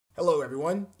Hello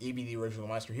everyone, EB the Original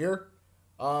Master here.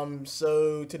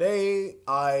 So today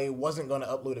I wasn't going to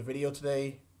upload a video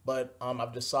today, but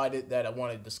I've decided that I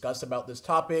want to discuss about this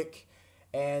topic.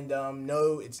 And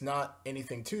no, it's not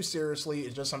anything too seriously.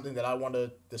 It's just something that I want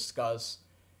to discuss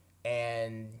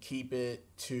and keep it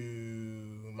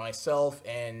to myself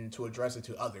and to address it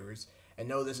to others. And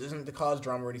no, this isn't to cause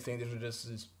drama or anything. These are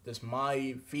just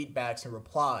my feedbacks and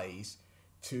replies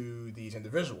to these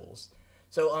individuals.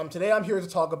 So today I'm here to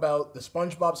talk about the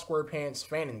SpongeBob SquarePants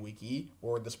Fanon Wiki,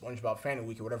 or the SpongeBob Fanon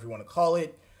Wiki, whatever you want to call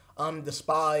it,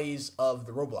 Despise of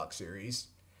the Roblox series.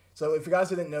 So if you guys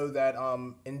didn't know that,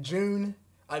 in June,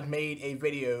 I've made a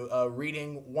video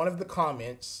reading one of the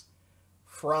comments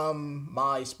from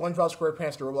my SpongeBob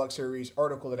SquarePants the Roblox series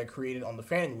article that I created on the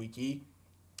Fanon Wiki,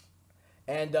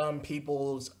 and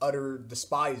people's utter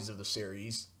despise of the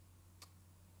series.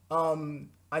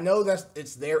 I know that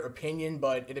it's their opinion,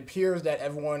 but it appears that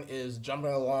everyone is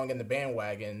jumping along in the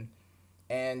bandwagon,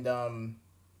 and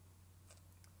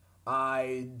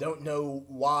I don't know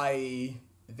why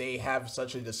they have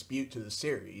such a dispute to the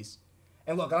series.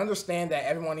 And look, I understand that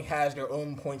everyone has their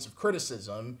own points of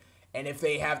criticism, and if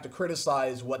they have to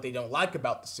criticize what they don't like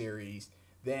about the series,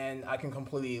 then I can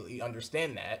completely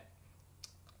understand that.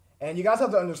 And you guys have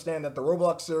to understand that the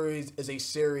Roblox series is a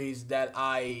series that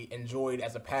I enjoyed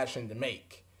as a passion to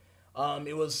make.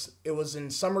 It was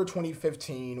in summer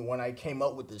 2015 when I came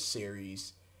up with this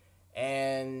series,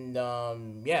 and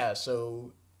yeah,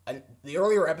 so the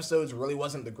earlier episodes really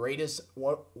wasn't the greatest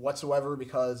whatsoever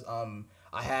because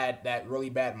I had that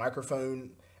really bad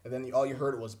microphone, and then all you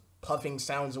heard was puffing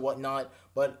sounds and whatnot.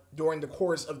 But during the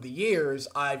course of the years,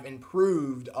 I've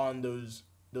improved on those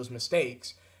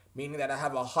mistakes, meaning that I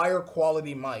have a higher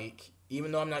quality mic.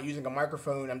 Even though I'm not using a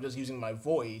microphone, I'm just using my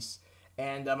voice.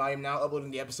 And I am now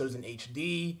uploading the episodes in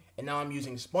HD, and now I'm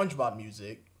using SpongeBob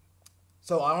music.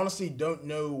 So I honestly don't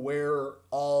know where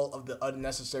all of the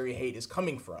unnecessary hate is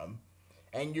coming from.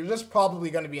 And you're just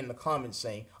probably going to be in the comments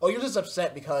saying, oh, you're just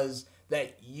upset because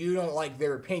that you don't like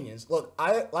their opinions. Look,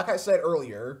 like I said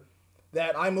earlier,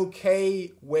 that I'm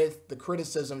okay with the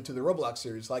criticism to the Roblox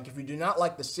series. Like, if you do not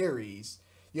like the series,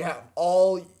 you have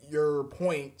all your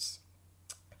points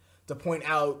to point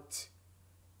out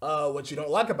what you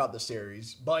don't like about the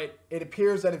series, but it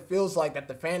appears that it feels like that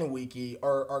the Fanon Wiki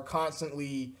are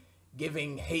constantly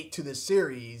giving hate to the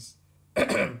series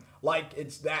like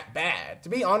it's that bad. To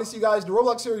be honest, you guys, the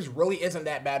Roblox series really isn't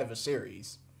that bad of a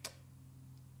series.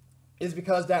 It's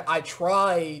because that I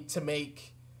try to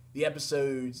make the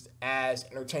episodes as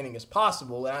entertaining as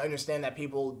possible, and I understand that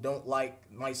people don't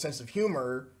like my sense of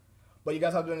humor, but you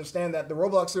guys have to understand that the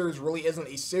Roblox series really isn't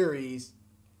a series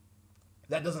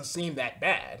that doesn't seem that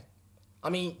bad. I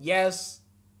mean, yes,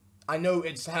 I know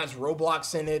it has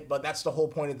Roblox in it, but that's the whole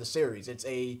point of the series. It's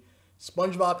a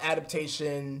SpongeBob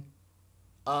adaptation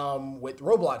with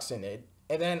Roblox in it.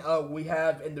 And then we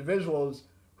have individuals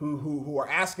who are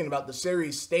asking about the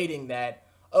series, stating that,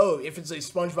 oh, if it's a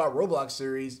SpongeBob Roblox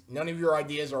series, none of your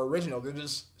ideas are original. They're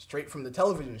just straight from the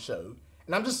television show.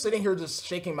 And I'm just sitting here just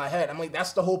shaking my head. I'm like,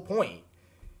 that's the whole point.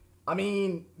 I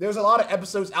mean, there's a lot of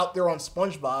episodes out there on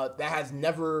SpongeBob that has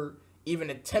never even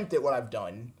attempted what I've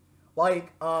done.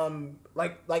 Like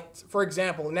for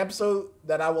example, an episode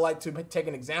that I would like to take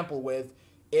an example with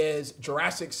is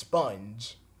Jurassic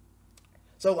Sponge.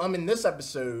 So in this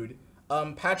episode,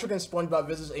 Patrick and SpongeBob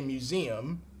visits a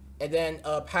museum, and then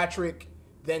Patrick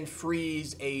then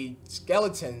frees a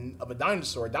skeleton of a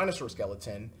dinosaur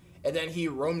skeleton, and then he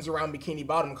roams around Bikini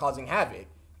Bottom causing havoc.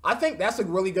 I think that's a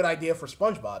really good idea for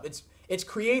SpongeBob. It's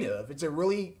creative. It's a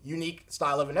really unique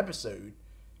style of an episode.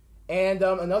 And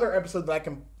another episode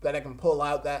that I can pull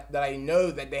out that I know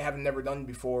that they have never done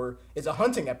before is a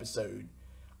hunting episode.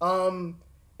 And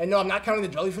no, I'm not counting the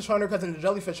Jellyfish Hunter, because in the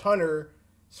Jellyfish Hunter,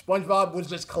 SpongeBob was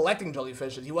just collecting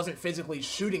jellyfishes. He wasn't physically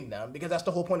shooting them, because that's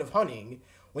the whole point of hunting.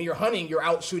 When you're hunting, you're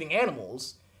out shooting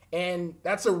animals. And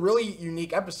that's a really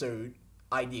unique episode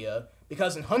idea,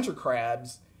 because in Hunter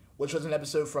Crabs, which was an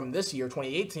episode from this year,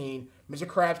 2018, Mr.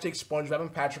 Krabs takes SpongeBob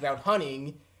and Patrick out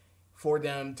hunting for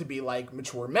them to be like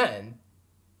mature men.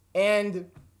 And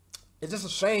it's just a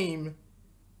shame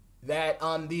that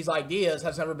these ideas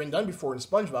has never been done before in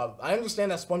SpongeBob. I understand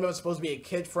that SpongeBob is supposed to be a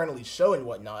kid-friendly show and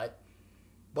whatnot,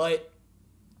 but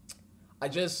I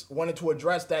just wanted to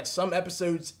address that some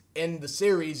episodes in the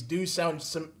series do sound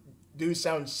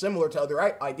similar to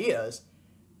other ideas.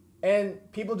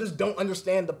 And people just don't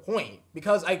understand the point,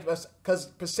 because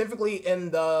specifically in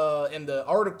the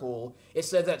article, it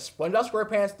says that SpongeBob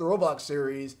SquarePants the Roblox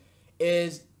series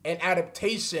is an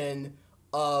adaptation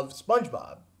of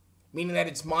SpongeBob, meaning that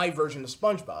it's my version of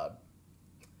SpongeBob.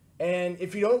 And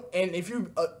if you don't, and if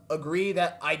you agree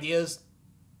that ideas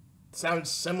sound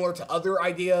similar to other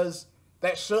ideas,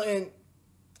 that shouldn't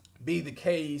be the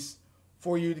case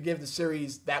for you to give the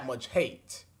series that much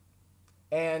hate.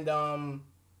 And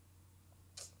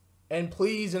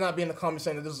please do not be in the comments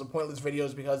saying that this is a pointless video,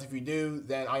 because if you do,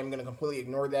 then I'm going to completely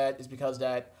ignore that. It's because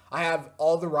that I have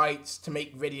all the rights to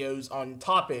make videos on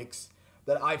topics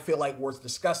that I feel like worth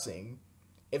discussing.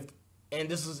 And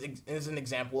this is an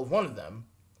example of one of them.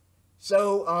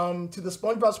 So, to the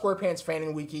SpongeBob SquarePants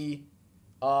Fanon Wiki,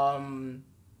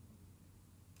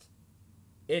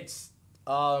 it's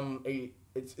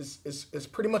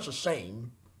pretty much a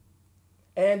shame.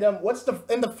 And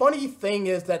the funny thing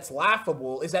is that's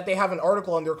laughable is that they have an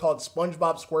article on there called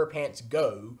SpongeBob SquarePants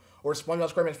Go, or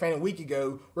SpongeBob SquarePants Fanon Wiki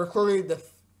Go, where clearly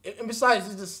and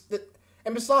besides it's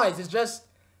just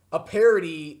a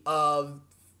parody of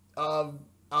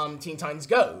Teen Titans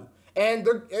Go. And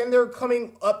they're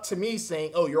coming up to me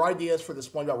saying, "Oh, your ideas for the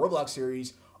SpongeBob Roblox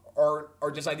series are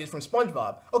just ideas from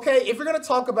SpongeBob." Okay, if you're gonna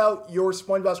talk about your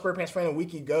SpongeBob SquarePants Fanon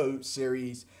Wiki Go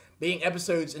series being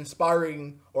episodes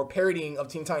inspiring or parodying of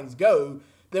Teen Titans Go,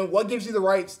 then what gives you the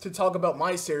rights to talk about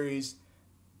my series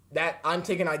that I'm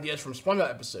taking ideas from SpongeBob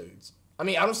episodes? I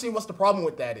mean, I don't see what's the problem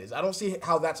with that is. I don't see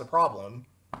how that's a problem.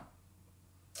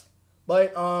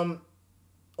 But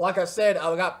like I said,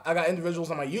 I got individuals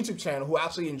on my YouTube channel who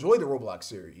actually enjoy the Roblox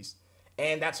series,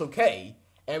 and that's okay.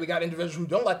 And we got individuals who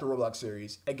don't like the Roblox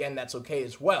series. Again, that's okay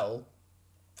as well.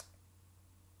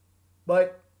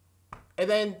 But and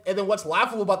then what's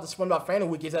laughable about the SpongeBob Fanon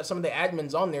Wiki is that some of the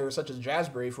admins on there, such as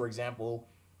Jazzberry, for example,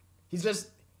 he's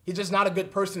just not a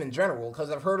good person in general,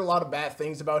 because I've heard a lot of bad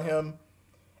things about him,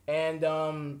 and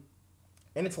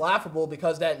it's laughable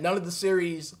because that none of the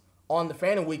series on the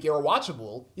Fanon Wiki are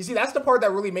watchable. You see, that's the part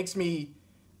that really makes me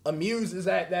amused, is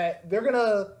that they're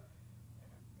gonna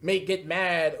get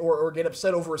mad or get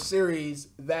upset over a series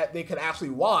that they could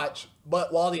actually watch,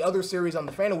 but while the other series on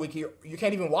the Fanon Wiki, you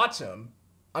can't even watch them.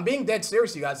 I'm being dead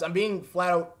serious, you guys. I'm being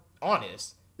flat out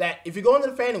honest. That if you go into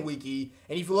the Fanon Wiki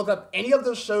and if you look up any of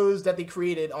those shows that they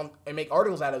created and make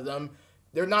articles out of them,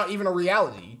 they're not even a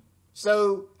reality.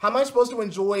 So how am I supposed to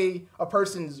enjoy a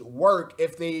person's work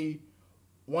if they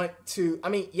want to? I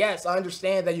mean, yes, I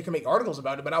understand that you can make articles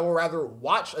about it, but I would rather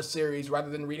watch a series rather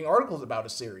than reading articles about a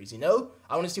series, you know?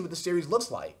 I want to see what the series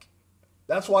looks like.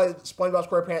 That's why SpongeBob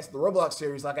SquarePants, the Roblox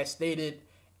series, like I stated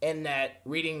in that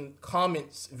reading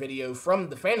comments video from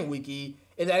the Fanon Wiki,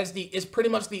 is pretty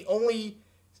much the only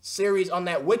series on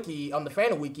that wiki, on the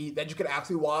Fanon Wiki, that you could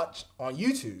actually watch on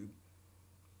YouTube.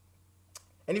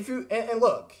 And if you, and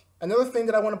look, another thing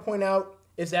that I want to point out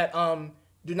is that,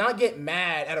 do not get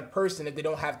mad at a person if they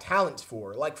don't have talents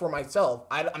for. Like for myself,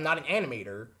 I'm not an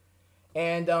animator,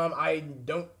 and I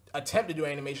don't attempt to do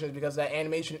animations because that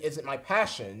animation isn't my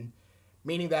passion,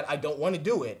 meaning that I don't want to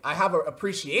do it. I have an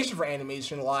appreciation for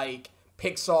animation like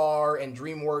Pixar and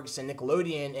DreamWorks and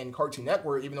Nickelodeon and Cartoon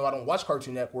Network, even though I don't watch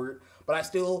Cartoon Network, but I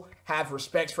still have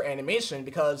respect for animation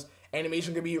because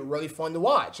animation can be really fun to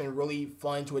watch and really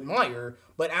fun to admire,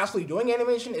 but actually doing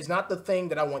animation is not the thing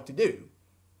that I want to do.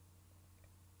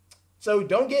 So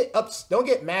don't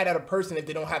get mad at a person if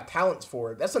they don't have talents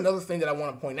for it. That's another thing that I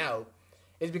want to point out,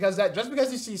 is because that just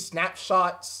because you see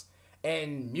snapshots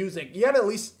and music, you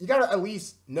gotta at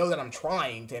least know that I'm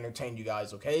trying to entertain you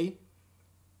guys, okay?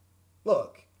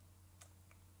 Look,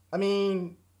 I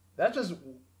mean, that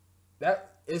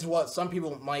is what some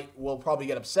people will probably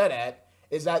get upset at,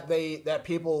 is that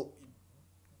people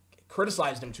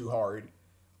criticize them too hard.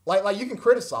 Like you can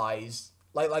criticize,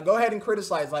 like go ahead and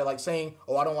criticize, like saying,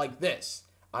 "Oh, I don't like this,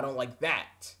 I don't like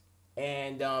that,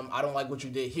 and I don't like what you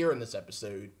did here in this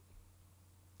episode."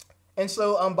 And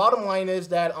so, bottom line is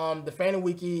that the Fanon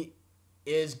Wiki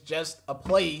is just a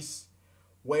place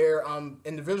where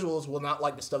individuals will not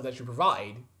like the stuff that you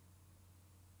provide.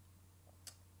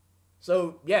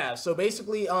 So yeah, so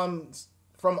basically,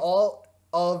 from all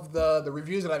of the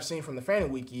reviews that I've seen from the Fanon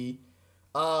Wiki,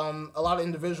 a lot of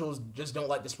individuals just don't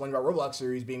like the SpongeBob Roblox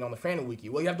series being on the Fanon Wiki.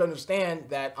 Well, you have to understand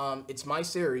that it's my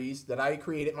series that I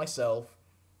created myself,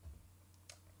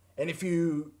 and if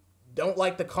you don't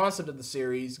like the concept of the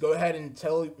series, go ahead and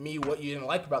tell me what you didn't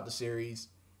like about the series,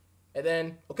 and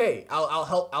then okay,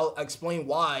 I'll explain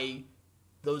why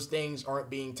those things aren't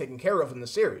being taken care of in the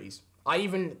series. I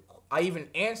even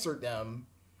answered them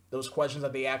those questions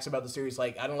that they asked about the series.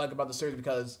 Like, I don't like about the series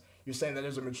because you're saying that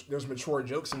there's mature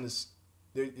jokes in this.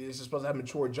 It's supposed to have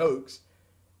mature jokes,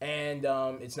 and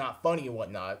it's not funny and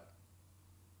whatnot.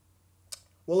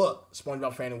 Well, look,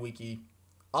 SpongeBob Fanon Wiki,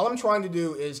 all I'm trying to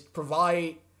do is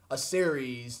provide a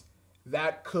series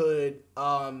that could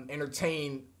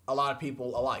entertain a lot of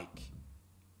people alike.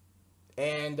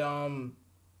 And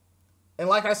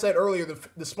like I said earlier,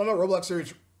 the SpongeBob Roblox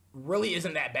series really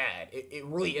isn't that bad. It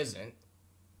really isn't,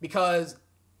 because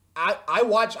I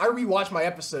rewatch my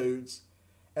episodes,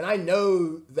 and I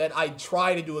know that I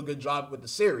try to do a good job with the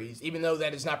series, even though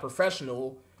that is not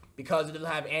professional because it doesn't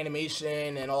have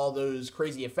animation and all those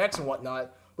crazy effects and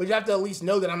whatnot. But you have to at least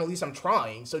know that I'm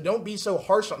trying. So don't be so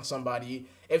harsh on somebody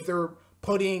if they're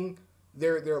putting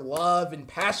their love and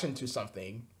passion to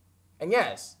something. And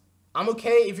yes, I'm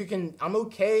okay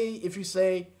if you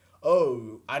say,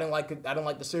 "Oh, I don't like it. I don't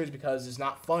like the series because it's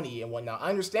not funny and whatnot." I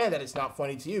understand that it's not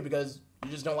funny to you because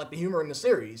you just don't like the humor in the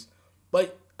series.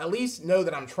 But at least know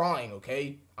that I'm trying,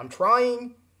 okay? I'm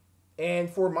trying, and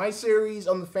for my series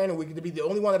on the Fanon Wiki to be the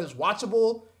only one that is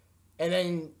watchable, and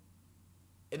then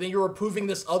you're approving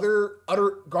this utter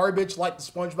garbage like the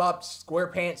SpongeBob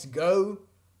SquarePants Go.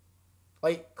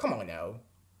 Like, come on now.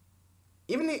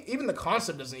 Even the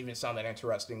concept doesn't even sound that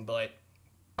interesting, but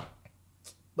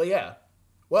yeah.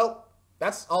 Well,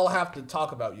 that's all I have to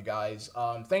talk about, you guys.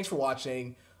 Thanks for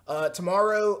watching.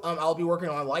 Tomorrow, I'll be working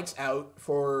on Lights Out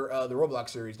for the Roblox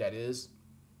series, that is,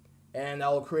 and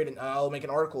I'll make an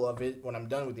article of it when I'm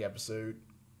done with the episode.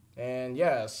 And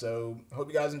yeah, so hope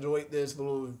you guys enjoyed this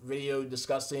little video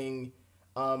discussing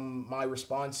my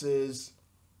responses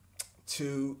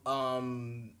to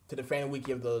the Fanon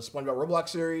Wiki of the SpongeBob Roblox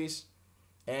series.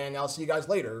 And I'll see you guys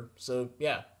later. So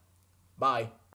yeah, bye.